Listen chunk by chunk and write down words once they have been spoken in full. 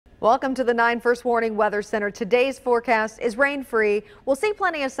Welcome to the 9 First Warning Weather Center. Today's forecast is rain-free. We'll see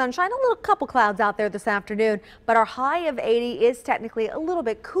plenty of sunshine, a little couple clouds out there this afternoon, but our high of 80 is technically a little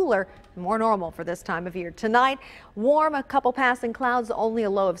bit cooler, more normal for this time of year. Tonight, warm, a couple passing clouds, only a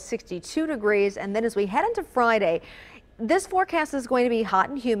low of 62 degrees. And then as we head into Friday, this forecast is going to be hot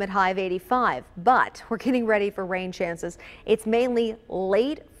and humid, high of 85, but we're getting ready for rain chances. It's mainly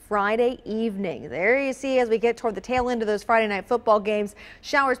late Friday evening. There you see, as we get toward the tail end of those Friday night football games,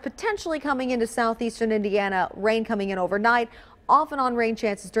 showers potentially coming into southeastern Indiana, rain coming in overnight. Off and on rain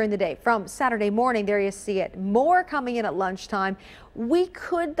chances during the day. From Saturday morning, there you see it. More coming in at lunchtime. We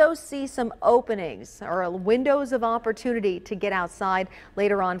could, though, see some openings or windows of opportunity to get outside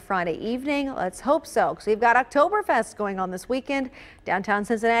later on Friday evening. Let's hope so, because we've got Oktoberfest going on this weekend. Downtown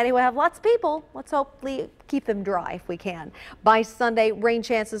Cincinnati will have lots of people. Let's hopefully keep them dry if we can. By Sunday, rain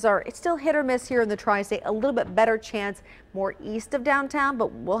chances are it's still hit or miss here in the tri-state. A little bit better chance more east of downtown,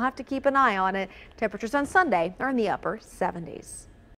 but we'll have to keep an eye on it. Temperatures on Sunday are in the upper 70s.